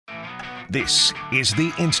This is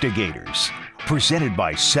The Instigators, presented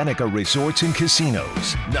by Seneca Resorts and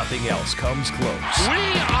Casinos. Nothing else comes close.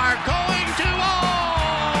 We are going to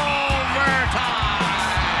overtime.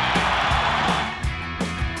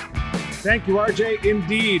 Thank you, RJ.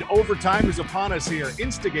 Indeed, overtime is upon us here.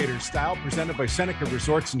 Instigators style, presented by Seneca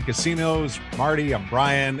Resorts and Casinos. Marty, I'm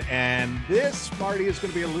Brian, and this, Marty, is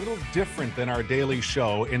going to be a little different than our daily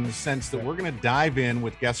show in the sense that we're going to dive in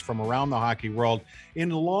with guests from around the hockey world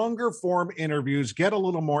in longer form interviews, get a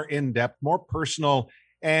little more in-depth, more personal,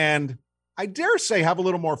 and I dare say have a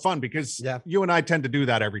little more fun because you and I tend to do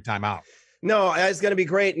that every time out. No, it's going to be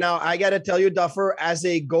great. Now, I got to tell you, Duffer, as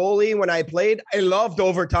a goalie, when I played, I loved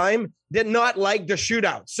overtime, did not like the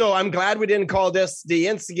shootout. So I'm glad we didn't call this the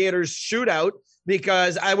Instigators shootout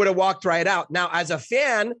because I would have walked right out. Now, as a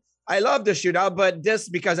fan, I love the shootout, but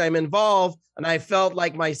just because I'm involved and I felt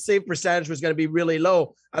like my save percentage was going to be really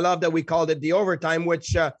low, I love that we called it the overtime,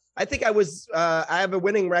 which I think I have a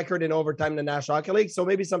winning record in overtime in the National Hockey League. So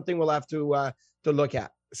maybe something we'll have to look at.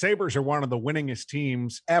 Sabres are one of the winningest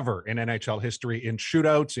teams ever in NHL history in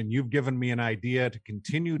shootouts, and you've given me an idea to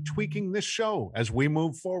continue tweaking this show as we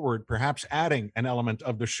move forward, perhaps adding an element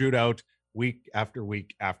of the shootout week after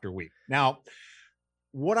week after week. Now,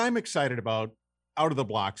 what I'm excited about out of the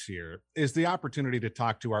blocks here is the opportunity to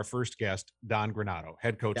talk to our first guest, Don Granato,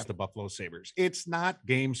 head coach of the Buffalo Sabres. It's not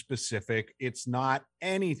game specific. It's not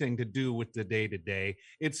anything to do with the day-to-day.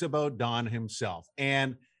 It's about Don himself.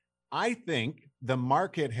 And I think the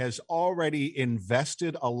market has already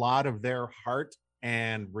invested a lot of their heart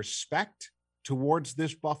and respect towards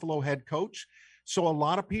this Buffalo head coach. So a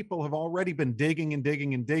lot of people have already been digging and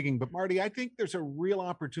digging and digging. But Marty, I think there's a real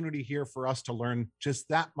opportunity here for us to learn just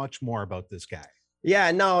that much more about this guy. Yeah,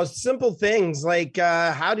 no, simple things like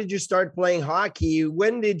how did you start playing hockey?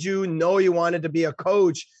 When did you know you wanted to be a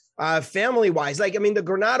coach? Family-wise, like, I mean, the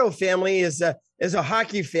Granato family is a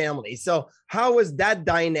hockey family. So how was that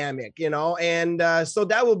dynamic, And so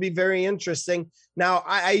that will be very interesting. Now,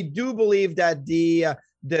 I do believe that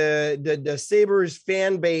the Sabres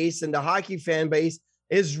fan base and the hockey fan base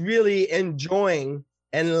is really enjoying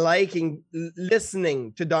and liking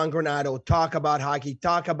listening to Don Granato talk about hockey,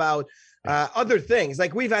 talk about other things.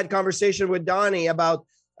 Like we've had conversation with Donnie about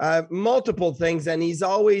multiple things, and he's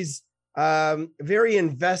always very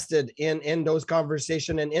invested in those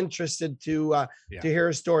conversations and interested to hear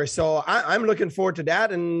a story. So I'm looking forward to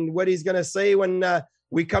that and what he's going to say when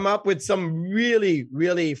we come up with some really,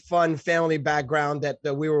 really fun family background that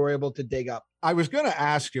we were able to dig up. I was going to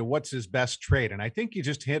ask you what's his best trait, and I think you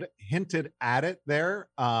just hinted at it there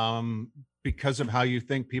because of how you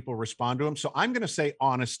think people respond to him. So I'm going to say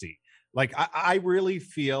honesty. Like I really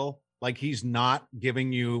feel like he's not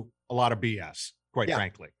giving you a lot of BS, quite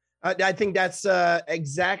frankly. I think that's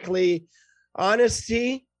exactly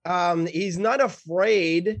honesty. He's not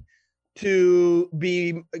afraid to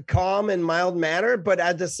be calm and mild mannered, but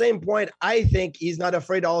at the same point, I think he's not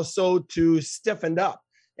afraid also to stiffen up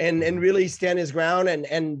and really stand his ground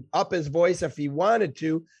and up his voice if he wanted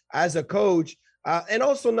to as a coach. And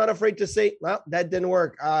also not afraid to say, well, that didn't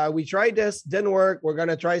work. We tried this, didn't work. We're going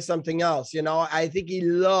to try something else. I think he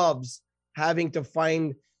loves having to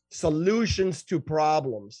find solutions to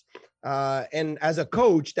problems. And as a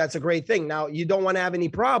coach, that's a great thing. Now, you don't want to have any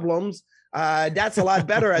problems. That's a lot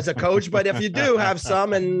better as a coach. But if you do have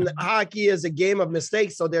some, and hockey is a game of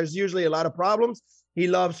mistakes, so there's usually a lot of problems, he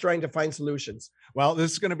loves trying to find solutions. Well,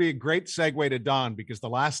 this is going to be a great segue to Don because the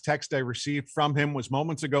last text I received from him was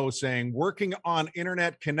moments ago saying, working on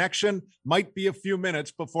internet connection, might be a few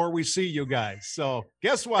minutes before we see you guys. So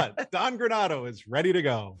guess what? Don Granato is ready to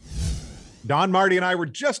go. Don, Marty, and I were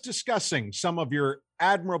just discussing some of your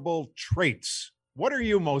admirable traits. What are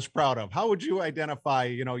you most proud of? How would you identify,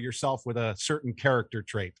 yourself with a certain character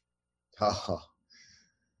trait? Oh,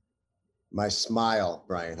 my smile,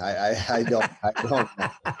 Brian. I don't.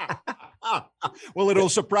 Well, it'll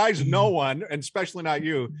surprise no one, and especially not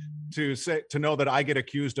you, to know that I get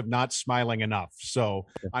accused of not smiling enough. So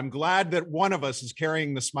I'm glad that one of us is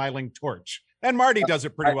carrying the smiling torch. And Marty does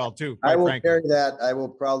it pretty well too. I will carry that. I will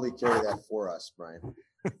probably carry that for us, Brian.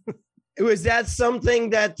 Was that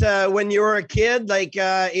something that when you were a kid, like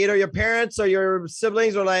either your parents or your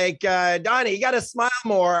siblings were like, Donnie, you got to smile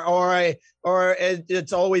more, or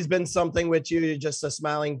it's always been something with you, just a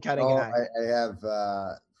smiling kind of guy? I have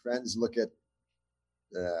friends look at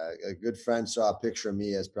a good friend saw a picture of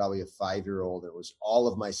me as probably a 5-year-old. It was all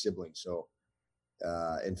of my siblings. So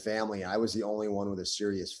in family, I was the only one with a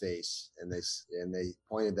serious face, and they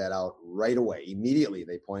pointed that out right away. Immediately,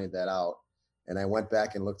 they pointed that out, and I went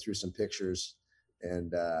back and looked through some pictures,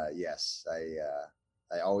 and yes,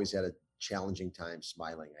 I always had a challenging time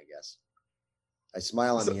smiling, I guess. I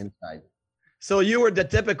smile on the inside. So you were the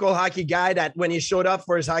typical hockey guy that when he showed up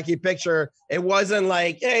for his hockey picture, it wasn't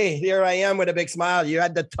like, hey, here I am with a big smile. You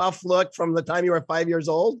had the tough look from the time you were 5 years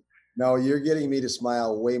old? No, you're getting me to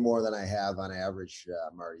smile way more than I have on average,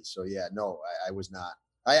 Marty. So yeah, no, I was not.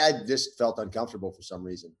 I just felt uncomfortable for some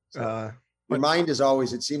reason. So, my mind is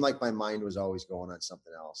always, it seemed like my mind was always going on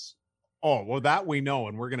something else. Oh, well, that we know,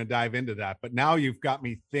 and we're going to dive into that. But now you've got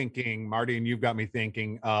me thinking, Marty, and you've got me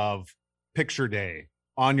thinking of picture day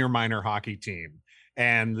on your minor hockey team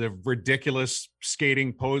and the ridiculous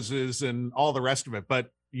skating poses and all the rest of it. But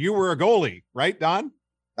you were a goalie, right, Don?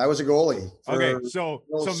 I was a goalie. Okay, so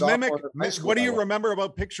mimic. What do you remember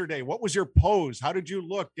about picture day? What was your pose? How did you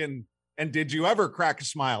look? And did you ever crack a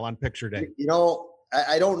smile on picture day? You know,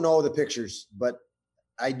 I don't know the pictures, but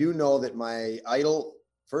I do know that my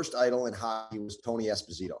first idol in hockey was Tony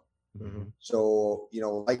Esposito. Mm-hmm. So, you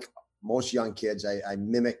know, like most young kids, I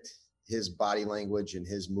mimicked his body language and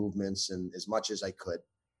his movements and as much as I could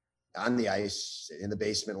on the ice, in the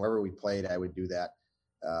basement, wherever we played, I would do that.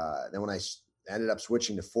 Then when I ended up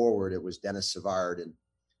switching to forward, it was Dennis Savard. And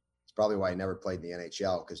it's probably why I never played in the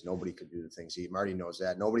NHL, because nobody could do the things Marty knows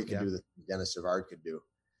that. Nobody could do the Dennis Savard could do.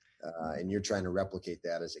 And you're trying to replicate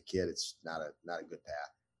that as a kid. It's not a good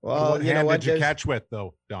path. Well, what hand did you catch with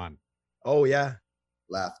though, Don? Oh yeah.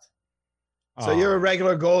 Left. So you're a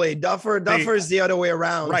regular goalie. Duffer's the other way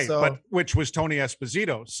around. Right, so. but which was Tony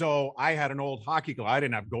Esposito. So I had an old hockey glove. I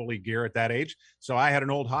didn't have goalie gear at that age. So I had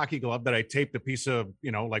an old hockey glove that I taped a piece of,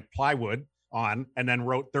 like plywood on and then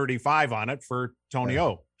wrote 35 on it for Tony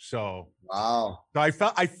O. So wow. So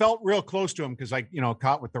I felt real close to him because I,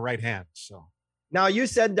 caught with the right hand. So now you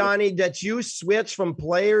said, Donnie, that you switched from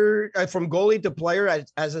goalie to player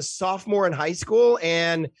as a sophomore in high school.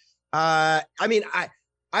 And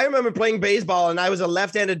I remember playing baseball and I was a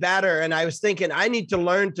left-handed batter and I was thinking I need to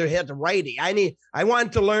learn to hit righty. I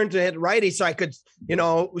wanted to learn to hit righty so I could,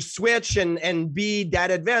 switch and be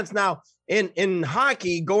that advanced. Now in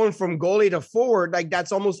hockey, going from goalie to forward, like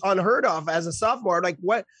that's almost unheard of as a sophomore. Like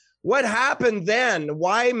what happened then?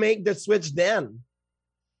 Why make the switch then?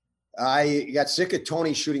 I got sick of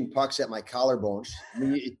Tony shooting pucks at my collarbones.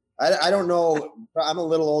 I don't know. I'm a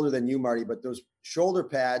little older than you, Marty, but those shoulder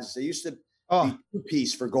pads, they used to be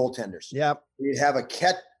two-piece for goaltenders. Yep. You'd have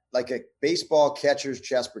like a baseball catcher's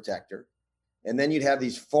chest protector, and then you'd have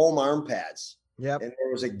these foam arm pads. Yep. And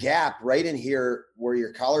there was a gap right in here where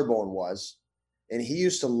your collarbone was, and he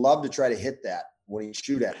used to love to try to hit that when he'd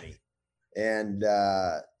shoot at me. And,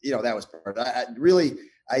 that was part.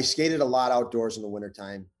 I skated a lot outdoors in the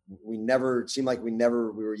wintertime. We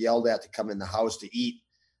were yelled at to come in the house to eat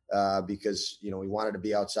because, we wanted to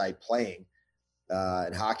be outside playing.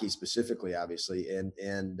 And hockey specifically, obviously.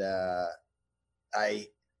 And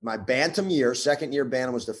my bantam year, second year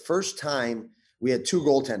bantam, was the first time we had two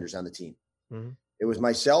goaltenders on the team. Mm-hmm. It was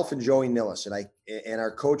myself and Joey Nillis. And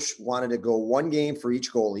our coach wanted to go one game for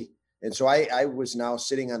each goalie. And so I was now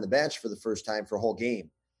sitting on the bench for the first time for a whole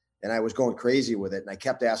game. And I was going crazy with it. And I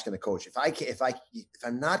kept asking the coach, if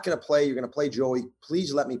I'm not going to play, you're going to play Joey,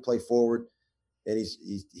 please let me play forward. And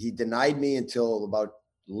he denied me until about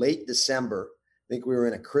late December. I think we were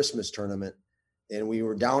in a Christmas tournament and we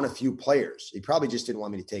were down a few players. He probably just didn't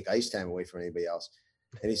want me to take ice time away from anybody else.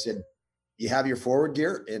 And he said, you have your forward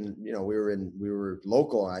gear? And, we were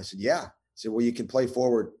local. And I said, yeah. He said, well, you can play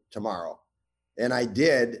forward tomorrow. And I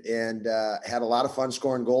did, and had a lot of fun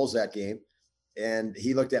scoring goals that game. And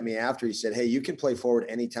he looked at me after, he said, hey, you can play forward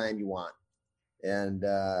anytime you want. And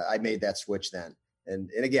I made that switch then. And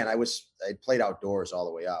again, I played outdoors all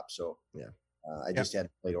the way up. So I just had to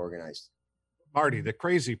play organized. Marty, the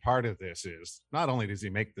crazy part of this is not only does he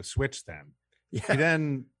make the switch he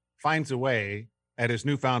then finds a way at his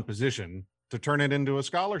newfound position to turn it into a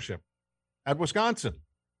scholarship at Wisconsin.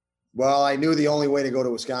 Well, I knew the only way to go to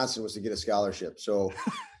Wisconsin was to get a scholarship. So,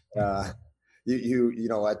 at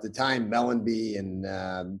the time, Mellenby and,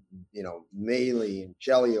 Maley and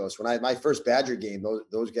Chelios, when my first Badger game,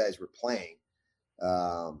 those guys were playing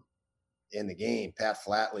in the game, Pat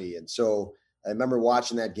Flatley. And so I remember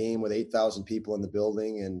watching that game with 8,000 people in the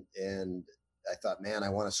building, and I thought, man, I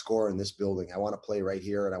want to score in this building. I want to play right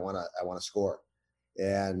here, and I want to score.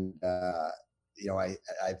 And I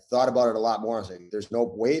thought about it a lot more. I was like, there's no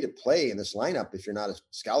way to play in this lineup if you're not a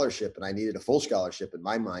scholarship, and I needed a full scholarship in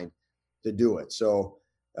my mind to do it. So,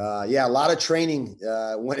 a lot of training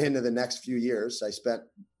went into the next few years. I spent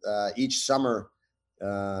each summer 10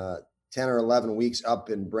 or 11 weeks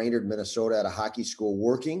up in Brainerd, Minnesota, at a hockey school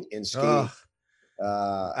working and skating.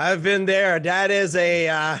 I've been there. That is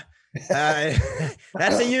that's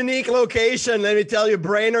a unique location. Let me tell you,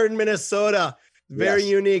 Brainerd, Minnesota. Very Yes.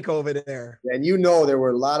 unique over there. And you know, there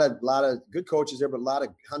were a lot of good coaches there, but a lot of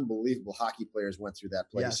unbelievable hockey players went through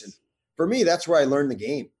that place. Yes. And for me, that's where I learned the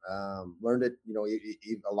game. Learned it,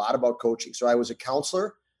 a lot about coaching. So I was a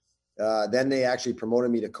counselor. Then they actually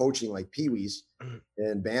promoted me to coaching like Pee-wees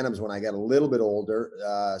and Bantams when I got a little bit older.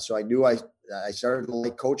 So I knew I started to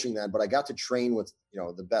like coaching then, but I got to train with,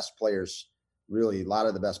 the best players, really a lot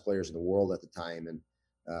of the best players in the world at the time. And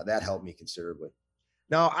that helped me considerably.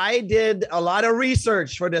 Now, I did a lot of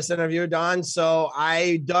research for this interview, Don, so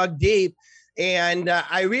I dug deep, and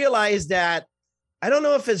I realized that I don't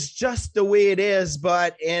know if it's just the way it is,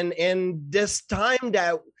 but in this time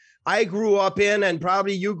that I grew up in, and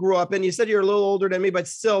probably you grew up in, you said you're a little older than me, but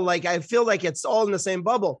still, like, I feel like it's all in the same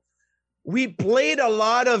bubble. We played a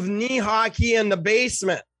lot of knee hockey in the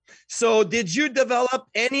basement. So did you develop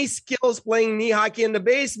any skills playing knee hockey in the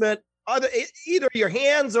basement, either your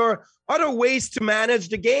hands or other ways to manage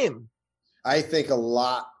the game? I think a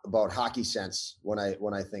lot about hockey sense when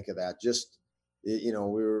I think of that. Just, we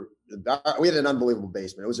had an unbelievable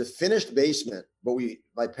basement. It was a finished basement, but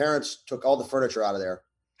my parents took all the furniture out of there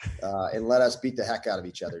and let us beat the heck out of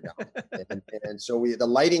each other down. and so the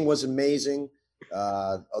lighting was amazing.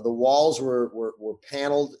 The walls were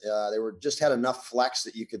paneled. They just had enough flex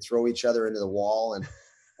that you could throw each other into the wall. And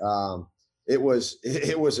it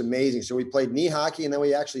was amazing. So we played knee hockey, and then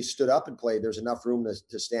we actually stood up and played. There's enough room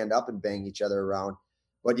to stand up and bang each other around.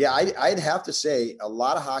 But yeah, I'd have to say a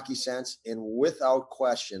lot of hockey sense, and without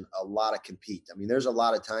question, a lot of compete. I mean, there's a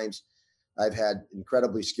lot of times I've had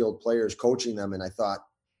incredibly skilled players coaching them, and I thought,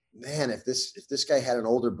 man, if this guy had an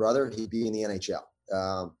older brother, he'd be in the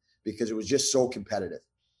NHL, because it was just so competitive.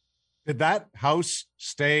 Did that house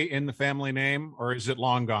stay in the family name, or is it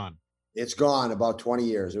long gone? It's gone about 20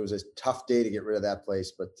 years. It was a tough day to get rid of that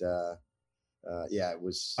place, but yeah, it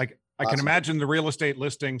was. I can imagine the real estate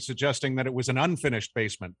listing suggesting that it was an unfinished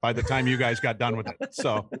basement by the time you guys got done with it.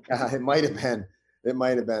 So it might have been. It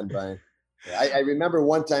might have been, Brian. I remember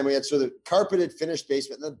one time we had the carpeted finished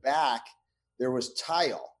basement. In the back, there was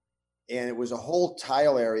tile, and it was a whole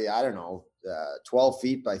tile area. I don't know, 12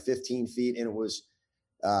 feet by 15 feet, and it was.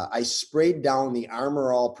 I sprayed down the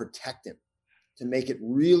Armor All Protectant to make it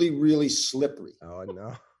really, really slippery. Oh,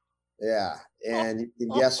 no. Yeah. And you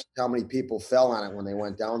can guess how many people fell on it when they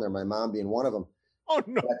went down there, my mom being one of them. Oh,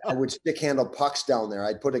 no. I would stick handle pucks down there.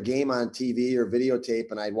 I'd put a game on TV or videotape,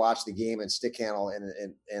 and I'd watch the game and stick handle,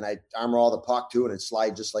 and I'd armor all the puck too, and it'd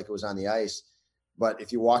slide just like it was on the ice. But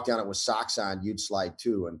if you walked down it with socks on, you'd slide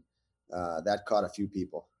too. And that caught a few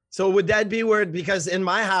people. So would that be weird? Because in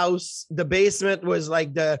my house, the basement was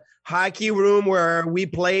like the hockey room where we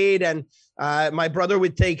played, and my brother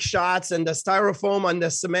would take shots, and the styrofoam on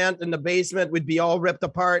the cement in the basement would be all ripped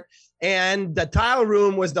apart. And the tile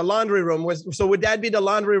room was the laundry room. So would that be the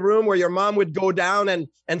laundry room where your mom would go down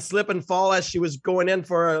and slip and fall as she was going in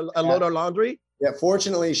for a load of laundry? Yeah,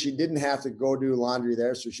 fortunately, she didn't have to go do laundry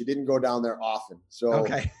there, so she didn't go down there often. So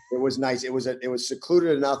okay. It was nice. It was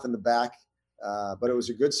secluded enough in the back. But it was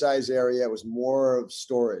a good size area. It was more of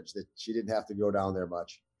storage that she didn't have to go down there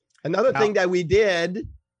much. Another thing that we did,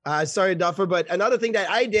 sorry, Duffer, but another thing that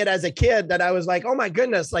I did as a kid that I was like, oh my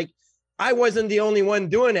goodness, like I wasn't the only one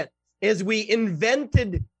doing it, is we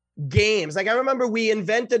invented games. Like I remember we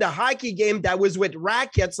invented a hockey game that was with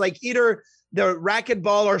rackets, like either the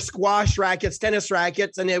racquetball or squash rackets, tennis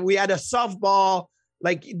rackets. And then we had a softball,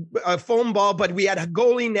 like a foam ball, but we had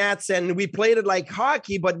goalie nets, and we played it like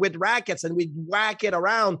hockey, but with rackets, and we'd whack it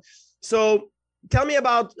around. So tell me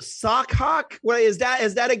about sock hawk. Well, is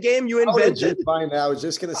that a game you invented? I was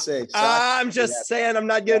just going to say. I'm just saying, I'm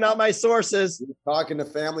not giving out my sources. You're talking to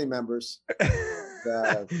family members.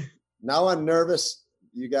 Now I'm nervous.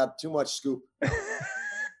 You got too much scoop.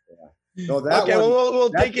 No, that okay, we'll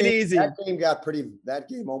take it easy. That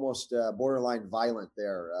game almost borderline violent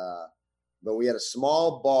there. But we had a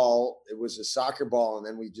small ball. It was a soccer ball. And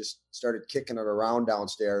then we just started kicking it around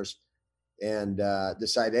downstairs and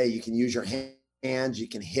decided, hey, you can use your hands, you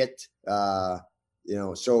can hit, so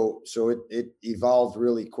it evolved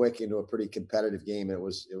really quick into a pretty competitive game. It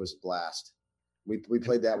was a blast. We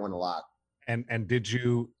played that one a lot. And did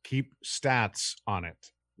you keep stats on it?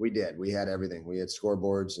 We did. We had everything. We had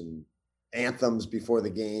scoreboards and anthems before the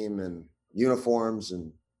game and uniforms.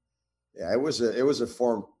 And yeah, it was a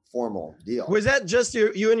formal deal. Was that just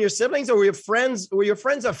you and your siblings, or were your friends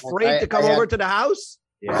afraid to come over to the house?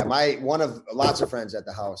 Yeah, one of lots of friends at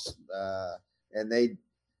the house. And they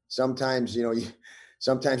sometimes,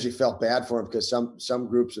 sometimes you felt bad for them because some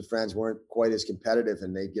groups of friends weren't quite as competitive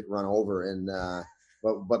and they'd get run over. And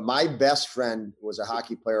but my best friend was a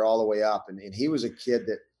hockey player all the way up, and he was a kid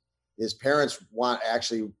that his parents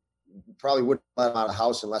probably wouldn't let him out of the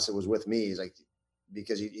house unless it was with me. He's like,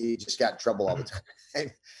 because he just got in trouble all the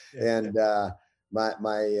time. And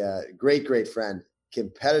my great friend,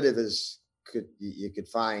 competitive as you could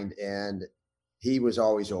find, and he was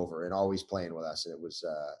always over and always playing with us, and it was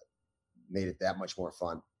made it that much more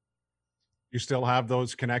fun. You still have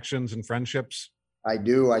those connections and friendships? I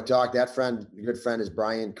do. Good friend is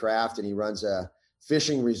Brian Kraft, and he runs a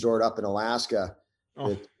fishing resort up in Alaska.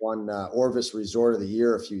 It won Orvis Resort of the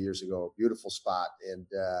Year a few years ago. Beautiful spot. And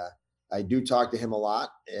I do talk to him a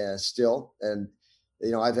lot still. And,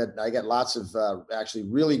 I got lots of actually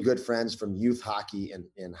really good friends from youth hockey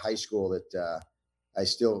in high school that I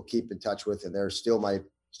still keep in touch with. And they're still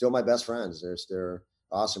my best friends. They're an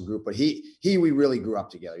awesome group. But we really grew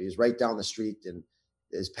up together. He was right down the street and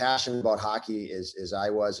as passionate about hockey as I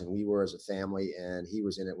was, and we were as a family, and he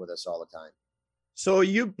was in it with us all the time. So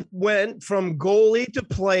you went from goalie to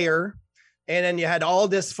player, and then you had all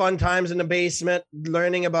this fun times in the basement,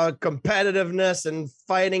 learning about competitiveness and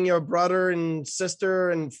fighting your brother and sister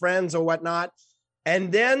and friends or whatnot.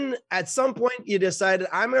 And then at some point you decided,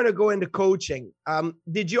 I'm going to go into coaching.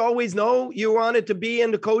 Did you always know you wanted to be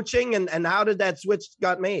into coaching, and how did that switch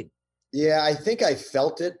got made? Yeah, I think I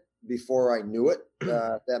felt it before I knew it.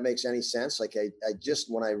 If that makes any sense. Like I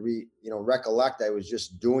just, when I recollect, I was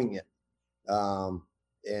just doing it.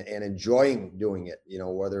 And enjoying doing it,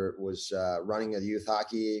 whether it was running a youth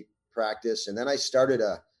hockey practice. And then I started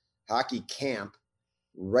a hockey camp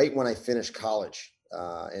right when I finished college,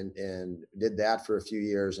 and did that for a few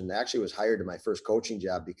years, and actually was hired to my first coaching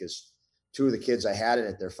job because two of the kids I had in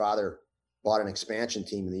it, their father bought an expansion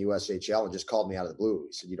team in the USHL and just called me out of the blue.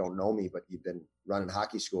 He said, "You don't know me, but you've been running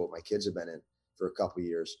hockey school my kids have been in for a couple of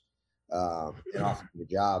years," and offered me the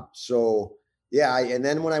job. So yeah, and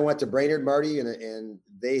then when I went to Brainerd, Marty, and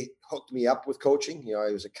they hooked me up with coaching.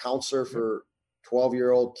 I was a counselor for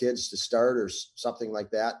 12-year-old kids to start or something like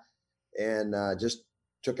that, and just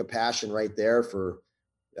took a passion right there for.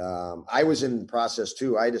 I was in the process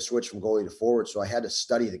too. I had to switch from goalie to forward, so I had to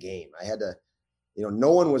study the game. I had to,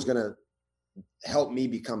 no one was going to help me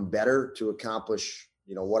become better to accomplish,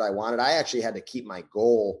 what I wanted. I actually had to keep my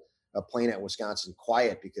goal of playing at Wisconsin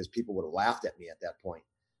quiet because people would have laughed at me at that point.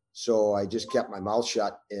 So I just kept my mouth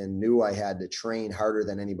shut and knew I had to train harder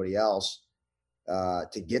than anybody else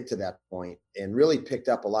to get to that point, and really picked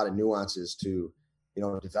up a lot of nuances to,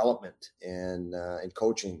 development and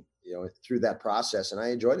coaching, through that process. And I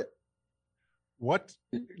enjoyed it. What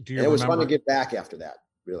do you remember? It was fun to get back after that,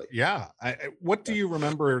 really. Yeah. What do you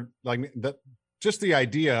remember? Like just the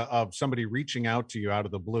idea of somebody reaching out to you out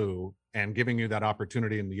of the blue and giving you that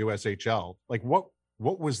opportunity in the USHL. Like what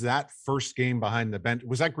was that first game behind the bench?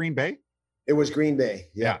 Was that Green Bay? It was Green Bay.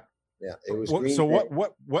 Yeah. It was. Green Bay.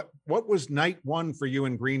 What was night one for you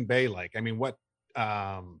in Green Bay like? I mean,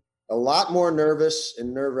 a lot more nervous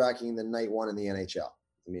and nerve-wracking than night one in the NHL.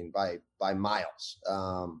 I mean, by miles,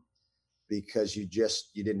 because you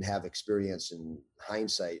didn't have experience in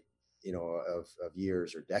hindsight, of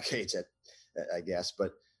years or decades I guess.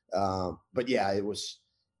 But yeah, it was,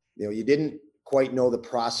 you didn't quite know the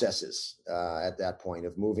processes at that point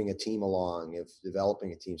of moving a team along, of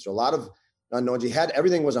developing a team. So a lot of unknowns.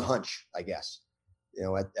 Everything was a hunch, I guess,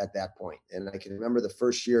 at that point. And I can remember the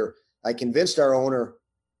first year I convinced our owner.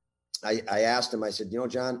 I asked him, I said,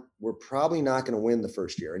 John, we're probably not going to win the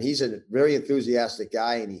first year. And he's a very enthusiastic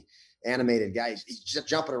guy, and he animated guy. He's just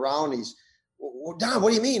jumping around. He's, well, Don, what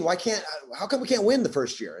do you mean? How come we can't win the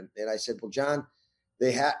first year? And I said, well, John,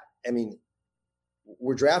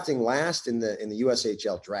 we're drafting last in the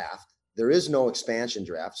USHL draft. There is no expansion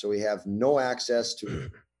draft. So we have no access to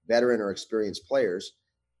veteran or experienced players,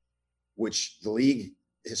 which the league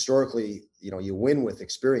historically, you win with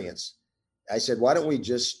experience. I said, why don't we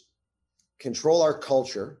just control our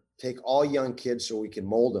culture, take all young kids so we can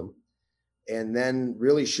mold them, and then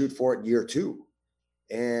really shoot for it in year two.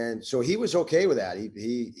 And so he was okay with that.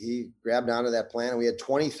 He grabbed onto that plan, and we had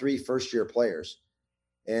 23 first-year players.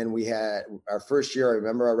 And we had our first year, I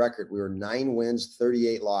remember our record, we were 9 wins,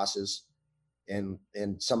 38 losses, and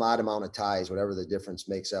some odd amount of ties, whatever the difference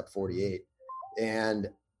makes up 48. And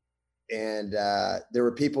there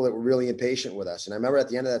were people that were really impatient with us. And I remember at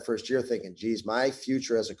the end of that first year thinking, geez, my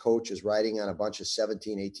future as a coach is riding on a bunch of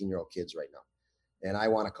 17, 18-year-old kids right now. And I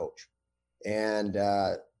want to coach. And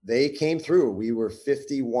they came through. We were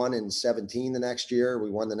 51-17 the next year. We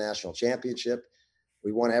won the national championship.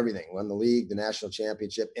 We won everything, won the league, the national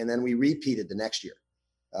championship. And then we repeated the next year.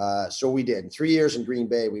 So we did. In 3 years in Green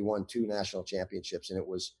Bay, we won 2 national championships. And it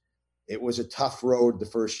was a tough road the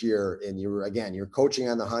first year. And you're coaching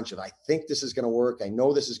on the hunch of, I think this is going to work. I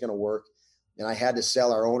know this is going to work. And I had to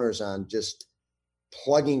sell our owners on just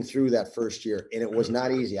plugging through that first year, and it was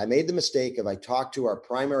not easy. I made the mistake of, I talked to our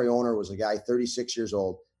primary owner, was a guy 36 years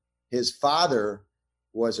old. His father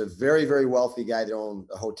was a very, very wealthy guy that owned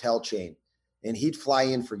a hotel chain, and he'd fly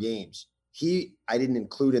in for games. I didn't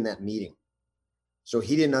include in that meeting. So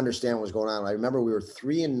he didn't understand what was going on. I remember we were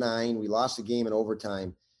 3-9. We lost the game in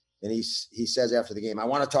overtime. And he says after the game, I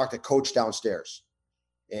want to talk to coach downstairs.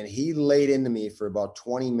 And he laid into me for about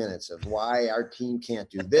 20 minutes of why our team can't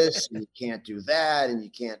do this, and you can't do that, and you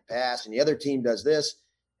can't pass, and the other team does this.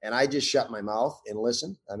 And I just shut my mouth and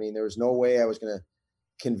listened. I mean, there was no way I was going to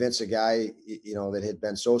convince a guy, that had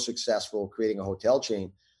been so successful creating a hotel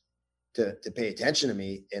chain to pay attention to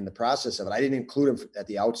me in the process of it. I didn't include him at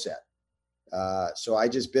the outset. So I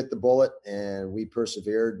just bit the bullet, and we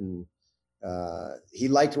persevered, and he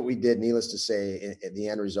liked what we did. Needless to say, in the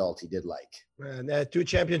end result, he did like. And 2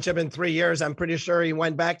 championship in 3 years. I'm pretty sure he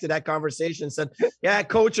went back to that conversation and said, yeah,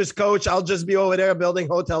 coach is coach. I'll just be over there building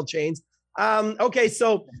hotel chains. Okay.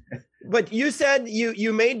 So, but you said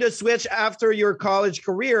you made the switch after your college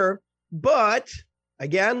career, but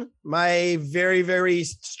again, my very, very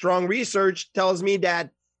strong research tells me that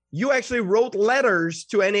you actually wrote letters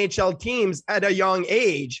to NHL teams at a young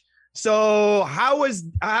age. So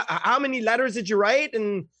how many letters did you write,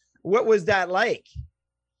 and what was that like?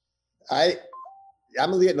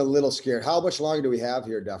 I'm getting a little scared. How much longer do we have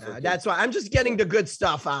here, Duff? That's why I'm just getting the good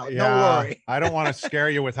stuff out. Yeah, don't worry. I don't want to scare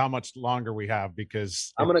you with how much longer we have,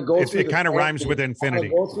 because I'm going to go. It kind of rhymes with infinity.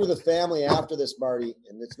 I'm going to go through the family after this, Marty,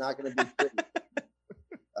 and it's not going to be pretty.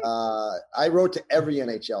 I wrote to every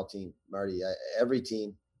NHL team, Marty. Every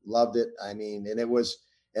team loved it. I mean,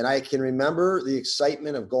 and I can remember the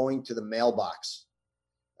excitement of going to the mailbox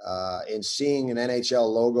and seeing an NHL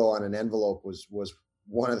logo on an envelope was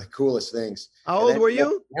one of the coolest things. How old were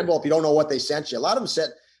you? Envelope, you don't know what they sent you. A lot of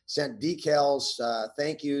them sent decals,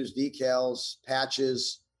 thank yous, decals,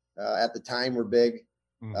 patches. At the time were big,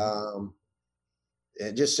 and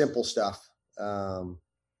just simple stuff. And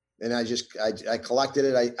I collected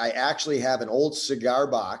it. I actually have an old cigar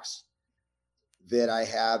box that I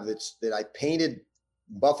have that I painted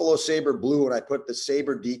Buffalo Sabre blue, and I put the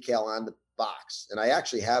Sabre decal on the box, and I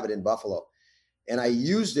actually have it in Buffalo. And I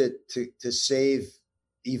used it to save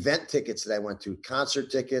event tickets that I went to,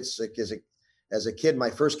 concert tickets. Like as a kid, my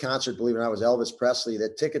first concert, believe it or not, was Elvis Presley.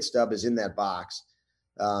 That ticket stub is in that box,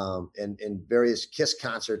 and various Kiss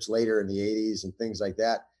concerts later in the 80s and things like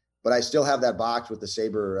that. But I still have that box with the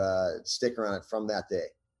Sabre sticker on it from that day.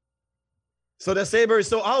 So the Sabres.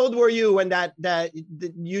 So how old were you when that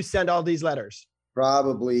you sent all these letters?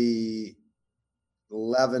 Probably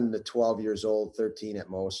 11 to 12 years old, 13 at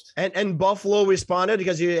most. And Buffalo responded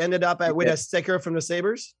because you ended up with a sticker from the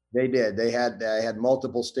Sabres? They did. I had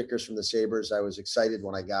multiple stickers from the Sabres. I was excited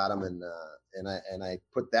when I got them, and I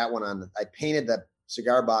put that one on. I painted that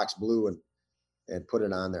cigar box blue and put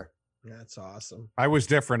it on there. That's awesome. I was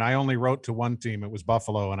different. I only wrote to one team. It was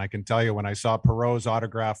Buffalo. And I can tell you, when I saw Perreault's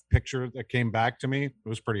autograph picture that came back to me, it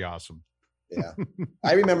was pretty awesome. Yeah.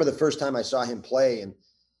 I remember the first time I saw him play in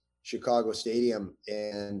Chicago Stadium,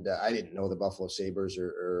 and I didn't know the Buffalo Sabres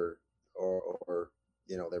or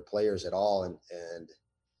their players at all. And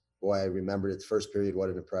boy, I remembered it the first period. What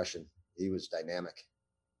an impression. He was dynamic.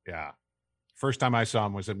 Yeah. First time I saw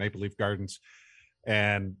him was at Maple Leaf Gardens,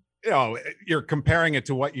 and you're comparing it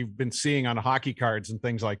to what you've been seeing on hockey cards and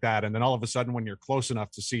things like that. And then all of a sudden, when you're close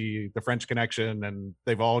enough to see the French Connection, and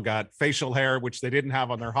they've all got facial hair, which they didn't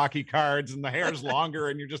have on their hockey cards, and the hair's longer,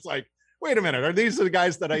 and you're just like, wait a minute, are these the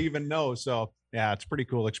guys that I even know? So yeah, it's a pretty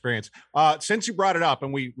cool experience. Since you brought it up,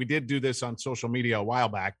 and we did do this on social media a while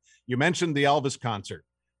back, you mentioned the Elvis concert.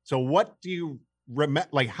 So what do you remember?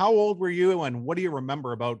 Like, how old were you, and what do you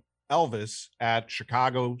remember about Elvis at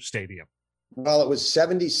Chicago Stadium? Well, it was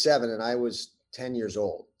 77 and I was 10 years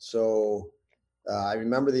old. So I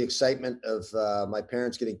remember the excitement of my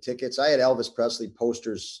parents getting tickets. I had Elvis Presley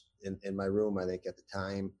posters in my room, I think, at the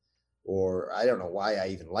time, or I don't know why I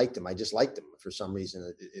even liked him. I just liked him for some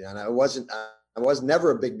reason. And I was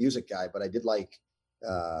never a big music guy, but I did like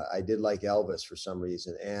Elvis for some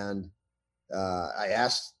reason. And I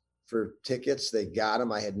asked for tickets. They got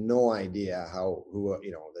them. I had no idea how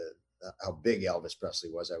big Elvis Presley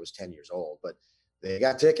was. I was 10 years old, but they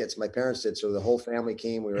got tickets. My parents did. So the whole family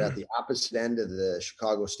came. We were at the opposite end of the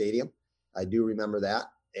Chicago Stadium. I do remember that.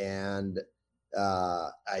 And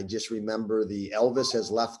I just remember the Elvis has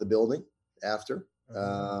left the building after,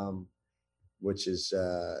 which is,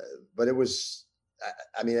 but it was,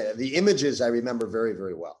 the images I remember very,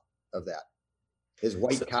 very well of that. His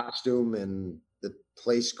white costume and the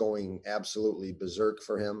place going absolutely berserk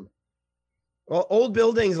for him. Well, old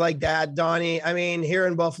buildings like that, Donnie. I mean, here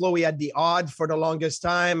in Buffalo, we had the Odd for the longest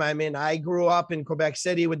time. I mean, I grew up in Quebec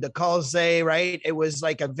City with the Calze, right? It was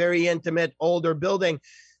like a very intimate, older building.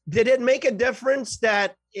 Did it make a difference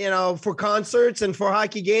that, for concerts and for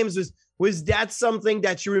hockey games, was that something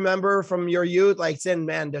that you remember from your youth? Like saying,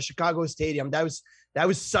 man, the Chicago Stadium, that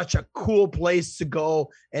was such a cool place to go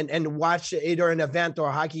and watch either an event or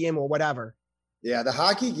a hockey game or whatever. Yeah, the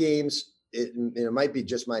hockey games, it might be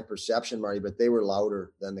just my perception, Marty, but they were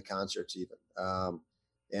louder than the concerts even.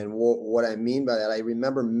 And what I mean by that, I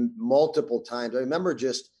remember multiple times. I remember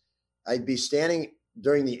I'd be standing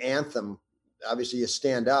during the anthem. Obviously, you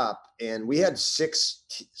stand up, and we had 6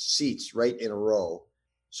 seats right in a row.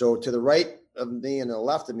 So to the right of me and the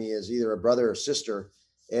left of me is either a brother or sister.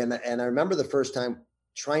 And I remember the first time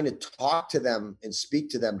trying to talk to them and speak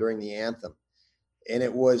to them during the anthem. And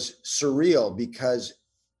it was surreal because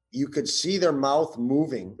you could see their mouth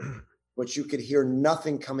moving, but you could hear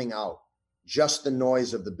nothing coming out, just the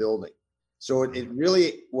noise of the building. So it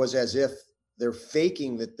really was as if they're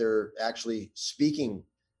faking that they're actually speaking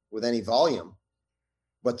with any volume,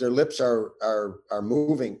 but their lips are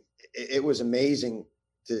moving. It was amazing.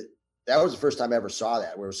 That was the first time I ever saw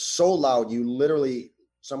that, where it was so loud, you literally,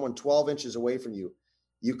 someone 12 inches away from you,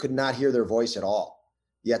 you could not hear their voice at all,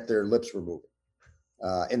 yet their lips were moving.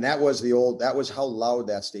 And that was how loud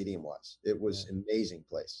that stadium was. It was an amazing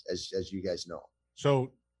place, as you guys know.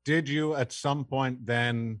 So did you at some point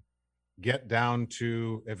then get down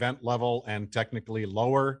to event level and technically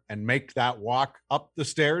lower and make that walk up the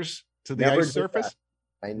stairs to the ice surface?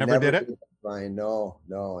 I never did it, Brian. No.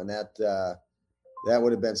 And that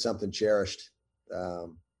would have been something cherished.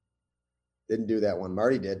 Didn't do that one.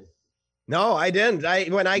 Marty did. No, I didn't.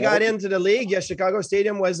 When I got into the league, Chicago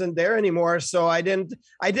Stadium wasn't there anymore. So I didn't.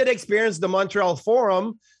 I did experience the Montreal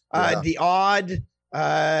Forum, the Odd,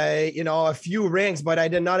 a few rings, but I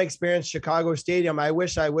did not experience Chicago Stadium. I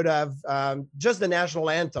wish I would have. Just the national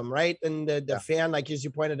anthem, right? And the fan, like as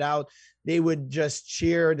you pointed out, they would just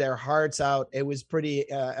cheer their hearts out. It was pretty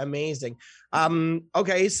amazing.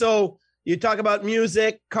 Okay, so you talk about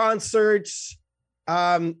music, concerts.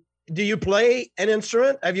 Do you play an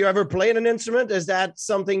instrument? Have you ever played an instrument? Is that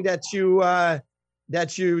something that you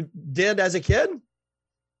did as a kid?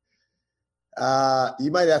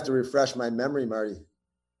 You might have to refresh my memory, Marty.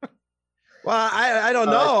 Well, I don't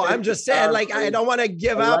know. I'm just saying, I don't want to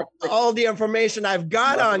give out all the information I've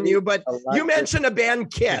got on you, but you mentioned a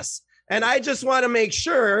band Kiss. And I just want to make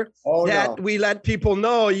sure we let people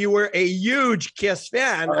know you were a huge Kiss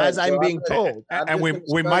fan, as I'm being told. And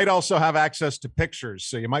we might also have access to pictures,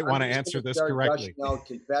 so you might want to answer this correctly.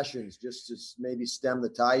 Confessions, just to maybe stem the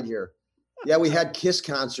tide here. Yeah, we had Kiss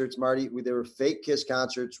concerts, Marty. They were fake Kiss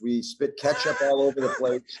concerts. We spit ketchup all over the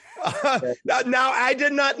place. Now, I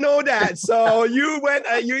did not know that. So you went,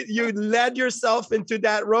 you led yourself into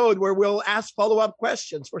that road where we'll ask follow-up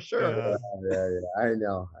questions for sure. Yeah. I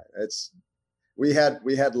know. We had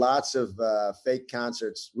lots of fake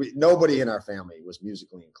concerts. Nobody in our family was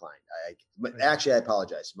musically inclined. But actually, I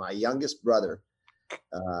apologize. My youngest brother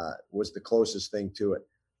was the closest thing to it.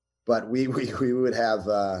 But we would have.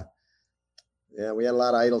 We had a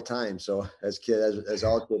lot of idle time. So as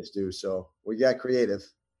all kids do. So we got creative.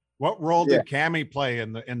 What role did Cammie play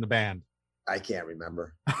in the band? I can't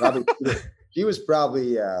remember. Probably she was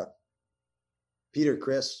probably Peter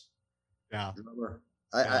Chris. Yeah. Remember?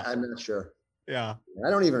 I'm not sure. Yeah. I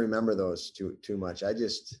don't even remember those too much. I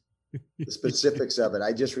just the specifics of it.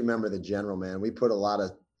 I just remember the general, man. We put a lot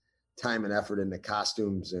of time and effort into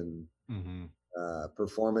costumes and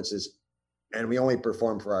performances. And we only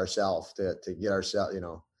perform for ourselves to get ourselves,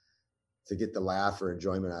 to get the laugh or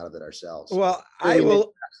enjoyment out of it ourselves. Well,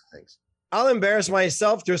 I'll embarrass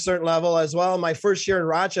myself to a certain level as well. My first year in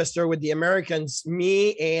Rochester with the Americans,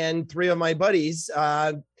 me and 3 of my buddies,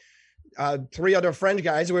 3 other French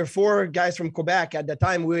guys. We were 4 guys from Quebec at the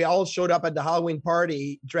time. We all showed up at the Halloween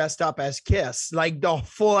party dressed up as Kiss, like the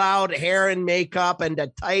full out hair and makeup and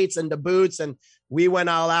the tights and the boots, and we went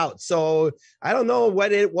all out. So I don't know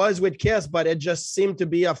what it was with Kiss, but it just seemed to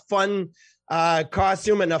be a fun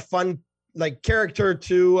costume and a fun character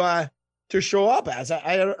to show up as.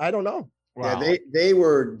 I don't know. Wow. Yeah, they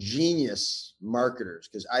were genius marketers,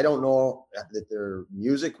 because I don't know that their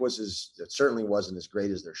music it certainly wasn't as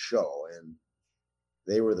great as their show. And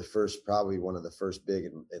they were probably one of the first big,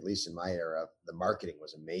 at least in my era, the marketing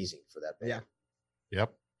was amazing for that band. Yeah.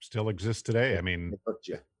 Yep. Still exists today. I mean,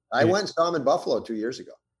 I went and saw them in Buffalo 2 years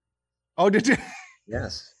ago. Oh, did you?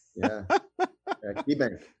 Yes. Yeah.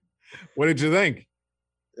 KeyBank. What did you think?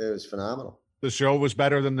 It was phenomenal. The show was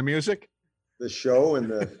better than the music? The show and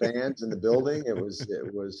the fans and the building. It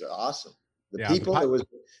was awesome. The people,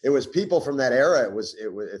 it was people from that era.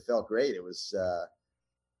 It felt great. It was,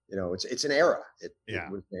 it's an era. It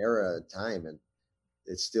was an era of time, and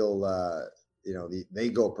it's still, they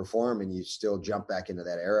go perform and you still jump back into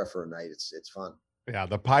that era for a night. It's fun. Yeah.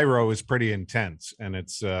 The pyro is pretty intense, and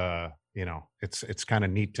it's, it's kind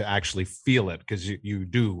of neat to actually feel it, because you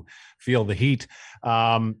do feel the heat.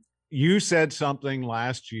 You said something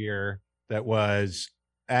last year that was,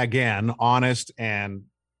 again, honest and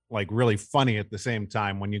like really funny at the same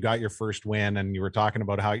time, when you got your first win, and you were talking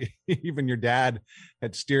about how even your dad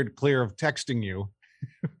had steered clear of texting you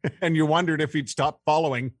and you wondered if he'd stop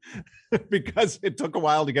following because it took a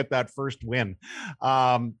while to get that first win.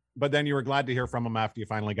 But then you were glad to hear from him after you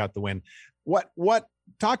finally got the win. What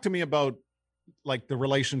talk to me about like the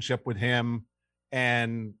relationship with him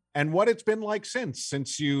and what it's been like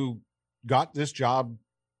since you got this job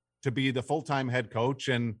to be the full-time head coach,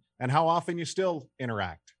 and how often you still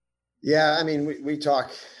interact. Yeah. I mean, we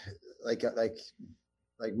talk like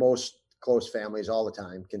most close families all the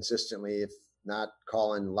time, consistently, if not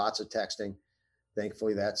calling, lots of texting.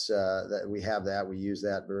 Thankfully that's that we have that. We use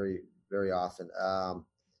that very, very often.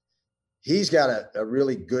 He's got a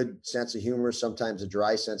really good sense of humor, sometimes a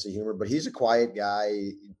dry sense of humor, but he's a quiet guy.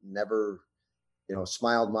 He never,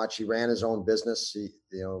 smiled much. He ran his own business.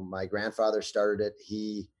 My grandfather started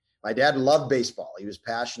it. My dad loved baseball. He was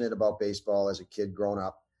passionate about baseball as a kid growing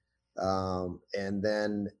up. And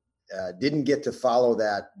then didn't get to follow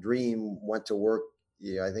that dream, went to work,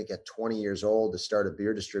 I think at 20 years old, to start a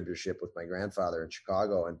beer distributorship with my grandfather in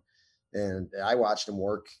Chicago. And I watched him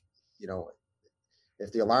work.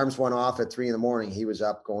 If the alarms went off at 3 a.m, he was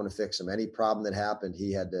up going to fix them. Any problem that happened,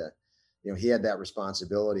 he had to, he had that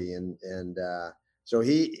responsibility. So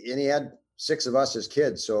he had 6 of us as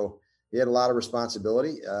kids. So he had a lot of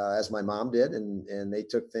responsibility, as my mom did, and they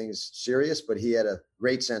took things serious, but he had a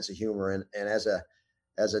great sense of humor. And as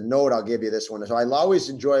a note, I'll give you this one. So I always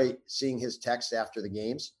enjoy seeing his texts after the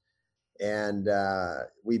games. And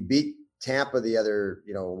we beat Tampa the other,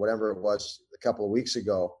 whatever it was, a couple of weeks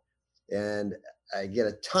ago. And I get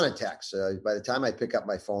a ton of texts. By the time I pick up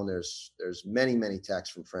my phone, there's many, many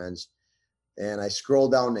texts from friends. And I scroll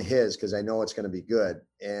down to his because I know it's going to be good.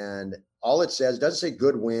 And all it says, doesn't say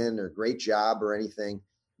good win or great job or anything,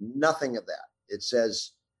 nothing of that. It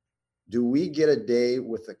says, do we get a day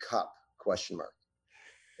with the cup? ?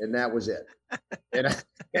 And that was it.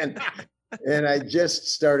 And I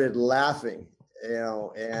just started laughing,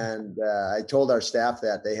 and I told our staff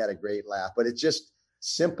that. They had a great laugh, but it's just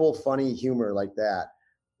simple, funny humor like that.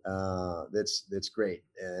 That's great.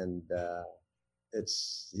 And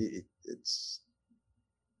it's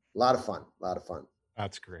a lot of fun.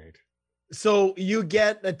 That's great. So you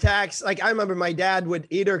get a text. Like I remember my dad would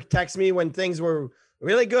either text me when things were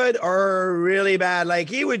really good or really bad. Like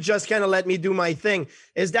he would just kind of let me do my thing.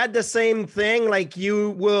 Is that the same thing? Like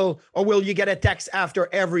will you get a text after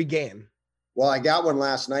every game? Well, I got one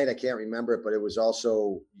last night. I can't remember it, but it was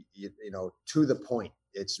also, to the point.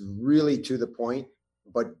 It's really to the point,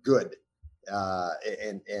 but good.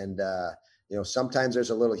 Sometimes there's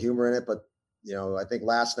a little humor in it, but I think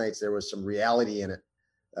last night's there was some reality in it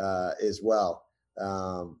as well.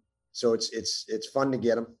 So it's fun to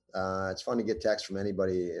get them. It's fun to get texts from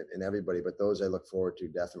anybody and everybody, but those I look forward to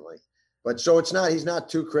definitely. But so he's not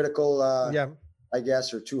too critical, I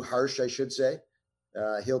guess, or too harsh, I should say.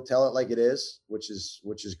 He'll tell it like it is, which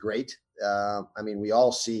is great. I mean, we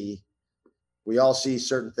all see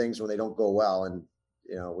certain things when they don't go well, and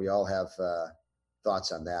we all have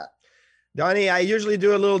thoughts on that. Donnie, I usually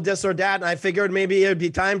do a little this or that, and I figured maybe it'd be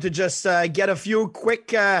time to just get a few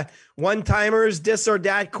quick one-timers, this or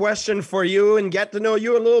that question for you and get to know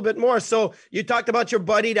you a little bit more. So you talked about your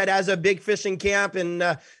buddy that has a big fishing camp in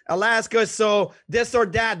Alaska. So this or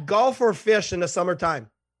that, golf or fish in the summertime?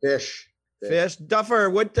 Fish. Duffer,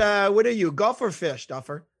 what are you, golf or fish,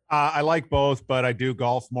 Duffer? I like both, but I do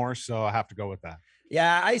golf more, so I have to go with that.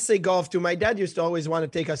 Yeah, I say golf too. My dad used to always want to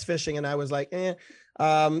take us fishing, and I was like, eh.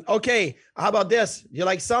 Okay, how about this? You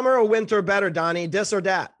like summer or winter better, Donnie? This or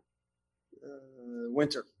that?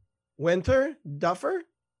 Winter. Winter, Duffer?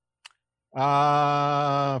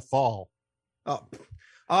 Fall. Oh,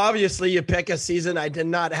 obviously you pick a season I did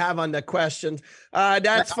not have on the questions.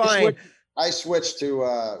 That's fine. I switched to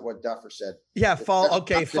what Duffer said. Yeah, fall.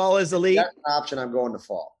 Okay, fall is elite. That's an option. I'm going to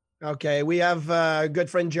fall. Okay, we have a good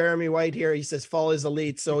friend Jeremy White here. He says fall is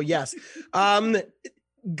elite. So yes.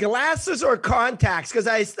 Glasses or contacts?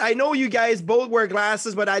 Because I know you guys both wear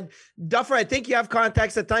glasses, but Duffer, I think you have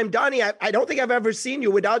contacts at the time. Donnie, I don't think I've ever seen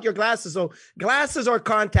you without your glasses. So glasses or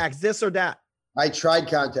contacts, this or that? I tried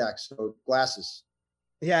contacts, so glasses.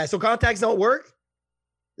 Yeah, so contacts don't work?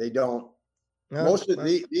 They don't. Most of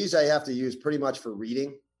these I have to use pretty much for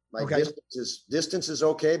reading. My distance is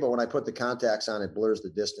okay, but when I put the contacts on, it blurs the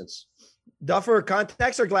distance. Duffer,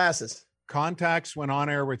 contacts or glasses? Contacts when on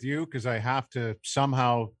air with you, because I have to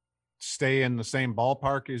somehow stay in the same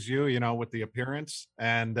ballpark as you, with the appearance.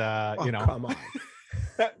 And come on.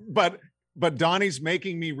 but Donnie's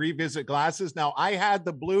making me revisit glasses. Now, I had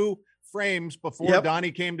the blue frames before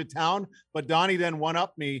Donnie came to town, but Donnie then one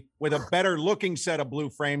up me with a better looking set of blue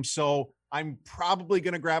frames. So I'm probably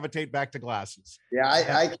going to gravitate back to glasses. Yeah,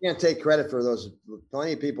 I can't take credit for those.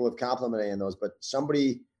 Plenty of people have complimented me on those, but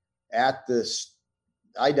somebody at this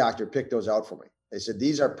eye doctor picked those out for me. They said,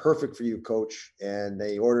 these are perfect for you, coach. And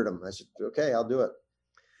they ordered them. I said, okay, I'll do it.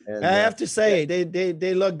 And I have to say,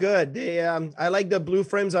 they look good. I like the blue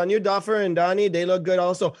frames on you, Duffer and Donnie. They look good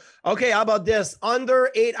also. Okay, how about this? Under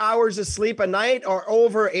 8 hours of sleep a night or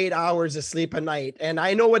over 8 hours of sleep a night? And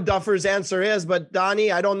I know what Duffer's answer is, but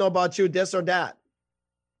Donnie, I don't know about you, this or that.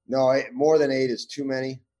 No, more than 8 is too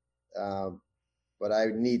many. But I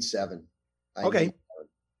need 7. Okay.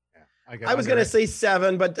 I was going to say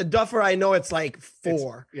 7, but the Duffer, I know it's like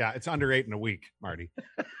 4. It's under 8 in a week, Marty.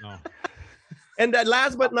 No. And then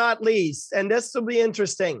last but not least, and this will be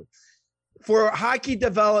interesting, for hockey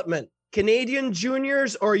development, Canadian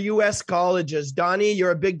juniors or U.S. colleges? Donnie, you're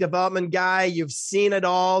a big development guy. You've seen it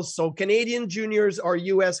all. So Canadian juniors or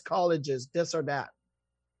U.S. colleges, this or that?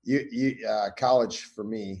 College for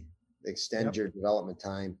me. Extend your development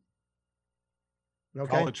time. Okay.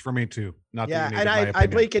 College for me too. And I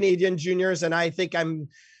play Canadian juniors, and I think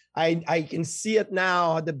I can see it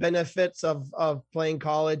now, the benefits of playing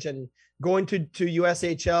college and going to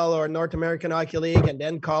USHL or North American Hockey League and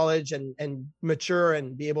then college and mature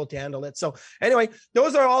and be able to handle it. So anyway,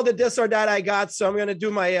 those are all the this or that I got. So I'm going to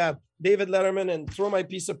do my David Letterman and throw my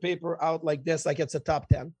piece of paper out like this, like it's a top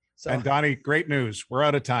 10. So. And Donnie, great news. We're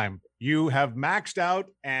out of time. You have maxed out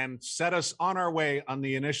and set us on our way on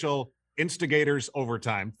the initial Instigators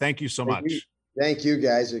Overtime. Thank you so much. Thank you,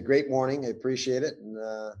 guys. A great morning. I appreciate it. And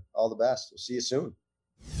all the best. We'll see you soon.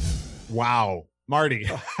 Wow. Marty,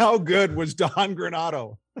 how good was Don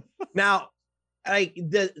Granato? Now,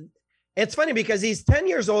 it's funny because he's 10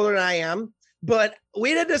 years older than I am, but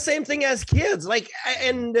we did the same thing as kids.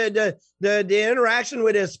 And the interaction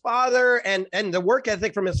with his father and the work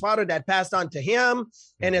ethic from his father that passed on to him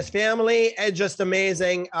and his family, it's just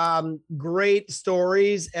amazing. Great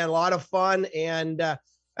stories and a lot of fun. And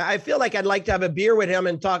I feel like I'd like to have a beer with him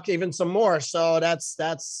and talk even some more. So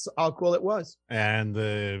that's how cool it was. And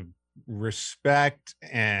the respect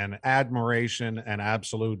and admiration and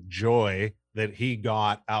absolute joy that he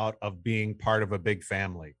got out of being part of a big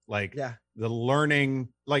family. The learning,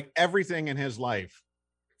 everything in his life,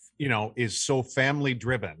 is so family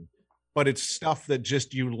driven, but it's stuff that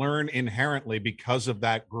just you learn inherently because of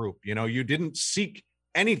that group. You didn't seek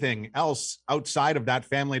anything else outside of that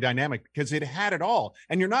family dynamic because it had it all.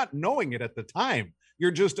 And you're not knowing it at the time.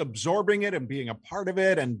 You're just absorbing it and being a part of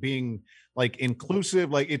it and being inclusive.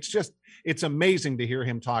 It's amazing to hear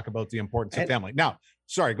him talk about the importance of family. Now,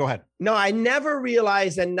 sorry, go ahead. No, I never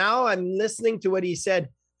realized, and now I'm listening to what he said,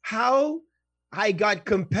 how I got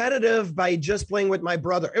competitive by just playing with my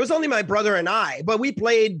brother. It was only my brother and I, but we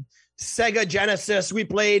played Sega Genesis. We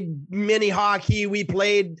played mini hockey. We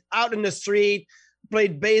played out in the street,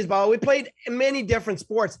 played baseball. We played many different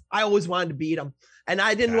sports. I always wanted to beat him. And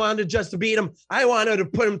I didn't want to just beat him. I wanted to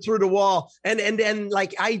put him through the wall. And then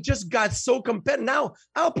I just got so competitive. Now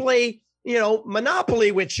I'll play,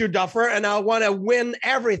 Monopoly with you, Duffer, and I want to win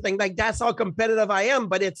everything. That's how competitive I am.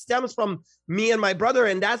 But it stems from me and my brother.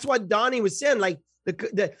 And that's what Donnie was saying.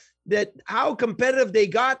 That how competitive they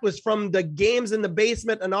got was from the games in the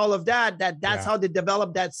basement and all of that. That's how they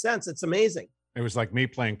developed that sense. It's amazing. It was like me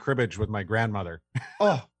playing cribbage with my grandmother.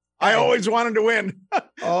 Oh, I always wanted to win.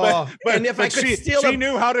 but and if I could she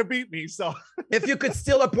knew how to beat me. So if you could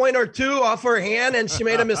steal a point or two off her hand and she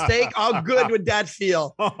made a mistake, how good would that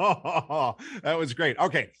feel? That was great.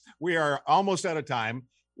 Okay. We are almost out of time,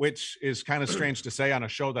 which is kind of strange to say on a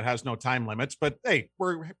show that has no time limits, but hey,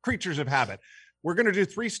 we're creatures of habit. We're going to do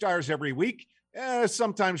 3 stars every week.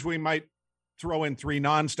 Sometimes we might throw in 3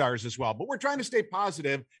 non-stars as well, but we're trying to stay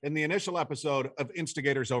positive in the initial episode of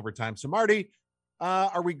Instigators Overtime. So Marty,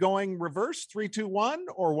 are we going reverse 3, 2, 1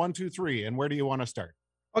 or 1, 2, 3? And where do you want to start?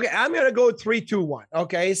 Okay, I'm going to go 3, 2, 1.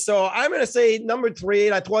 Okay, so I'm going to say number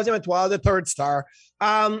 3, la troisième étoile, the 3rd star.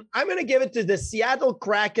 I'm going to give it to the Seattle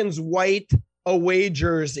Kraken's white away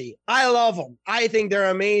jersey. I love them. I think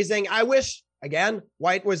they're amazing. I wish, again,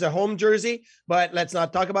 white was a home jersey, but let's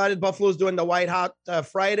not talk about it. Buffalo's doing the White Hot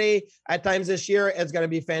Friday at times this year. It's going to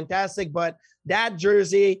be fantastic, but that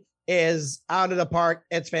jersey is out of the park.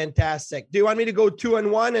 It's fantastic. Do you want me to go 2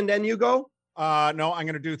 and 1 and then you go? No, I'm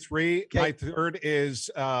going to do 3. Okay. My third is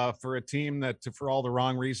for a team that, for all the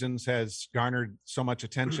wrong reasons, has garnered so much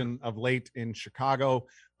attention of late in Chicago.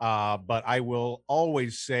 But I will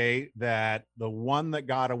always say that the one that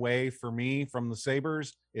got away for me from the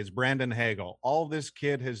Sabres is Brandon Hagel. All this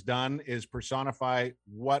kid has done is personify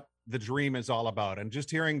what the dream is all about. And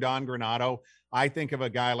just hearing Don Granato, I think of a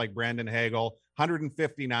guy like Brandon Hagel,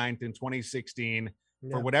 159th in 2016.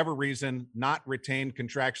 For whatever reason, not retained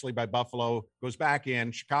contractually by Buffalo, goes back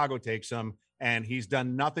in, Chicago takes him, and he's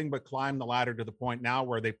done nothing but climb the ladder to the point now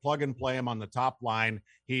where they plug and play him on the top line.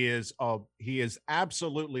 He is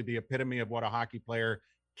absolutely the epitome of what a hockey player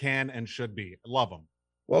can and should be. Love him.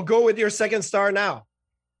 Well, go with your second star now.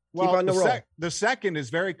 Well, the second is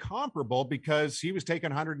very comparable because he was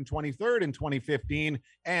taken 123rd in 2015.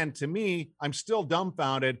 And to me, I'm still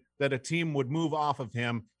dumbfounded that a team would move off of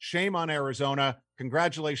him. Shame on Arizona.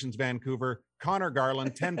 Congratulations, Vancouver. Connor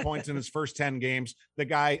Garland, 10 points in his first 10 games. The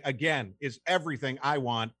guy, again, is everything I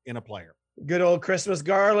want in a player. Good old Christmas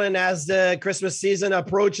Garland as the Christmas season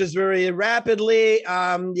approaches very rapidly.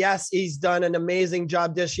 Yes, he's done an amazing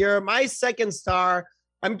job this year. My second star,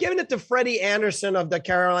 I'm giving it to Freddie Anderson of the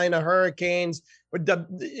Carolina Hurricanes.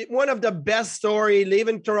 One of the best story,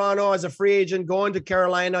 leaving Toronto as a free agent, going to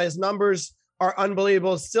Carolina. His numbers are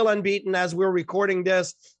unbelievable, still unbeaten as we're recording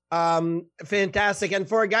this. Fantastic. And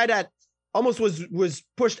for a guy that almost was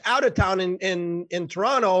pushed out of town in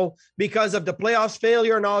Toronto because of the playoffs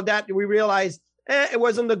failure and all that, we realized it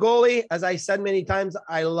wasn't the goalie. As I said many times,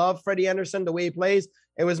 I love Freddie Anderson, the way he plays.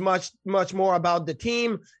 It was much more about the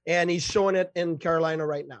team, and he's showing it in Carolina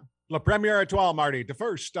right now. La Première Étoile, Marty, the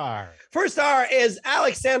first star. First star is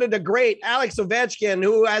Alexander the Great, Alex Ovechkin,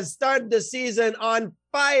 who has started the season on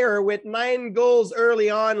fire with 9 goals early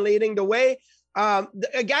on, leading the way. A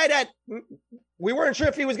guy that we weren't sure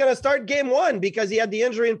if he was going to start game 1 because he had the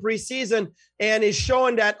injury in preseason, and is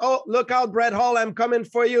showing that, oh, look out, Brett Hull, I'm coming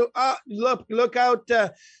for you. Look out,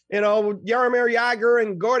 Jaromir Jagr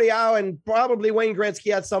and Gordie Howe and probably Wayne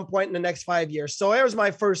Gretzky at some point in the next 5 years. So there's my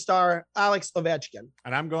first star, Alex Ovechkin.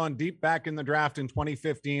 And I'm going deep back in the draft in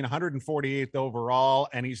 2015, 148th overall.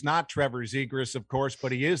 And he's not Trevor Zegras, of course,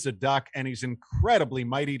 but he is a Duck, and he's incredibly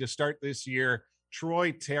mighty to start this year.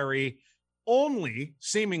 Troy Terry, only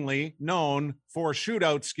seemingly known for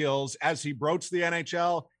shootout skills as he broached the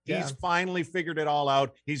NHL. He's finally figured it all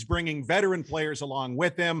out. He's bringing veteran players along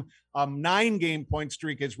with him. 9-game point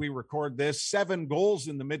streak as we record this, 7 goals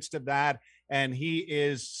in the midst of that. And he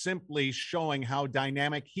is simply showing how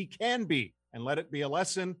dynamic he can be. And let it be a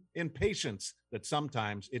lesson in patience that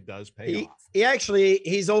sometimes it does pay off.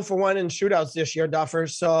 He's 0 for 1 in shootouts this year, Duffer.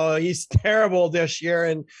 So he's terrible this year.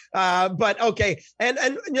 And but okay.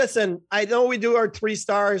 And listen, I know we do our 3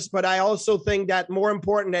 stars, but I also think that more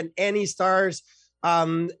important than any stars,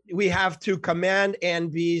 we have to commend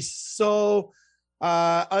and be so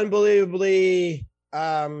unbelievably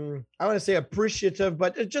I want to say appreciative,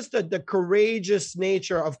 but it's just the courageous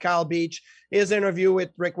nature of Kyle Beach, his interview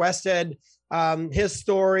with Rick Westhead, his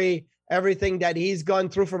story, everything that he's gone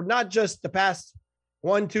through for not just the past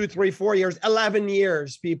 1, 2, 3, 4 years, 11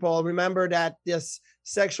 years. People remember that this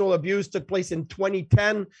sexual abuse took place in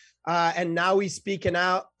 2010, and now he's speaking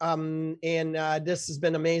out, and this has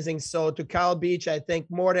been amazing. So to Kyle Beach, I think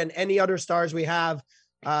more than any other stars we have,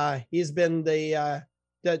 he's been the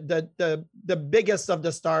biggest of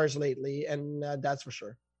the stars lately, and that's for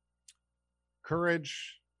sure.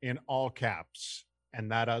 Courage in all caps,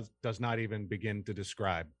 and that does not even begin to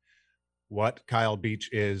describe what Kyle Beach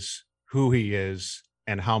is, who he is,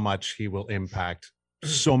 and how much he will impact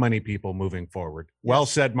so many people moving forward. Well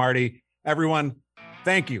said, Marty. Everyone,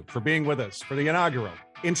 thank you for being with us for the inaugural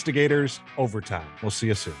Instigators Overtime. We'll see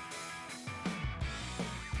you soon.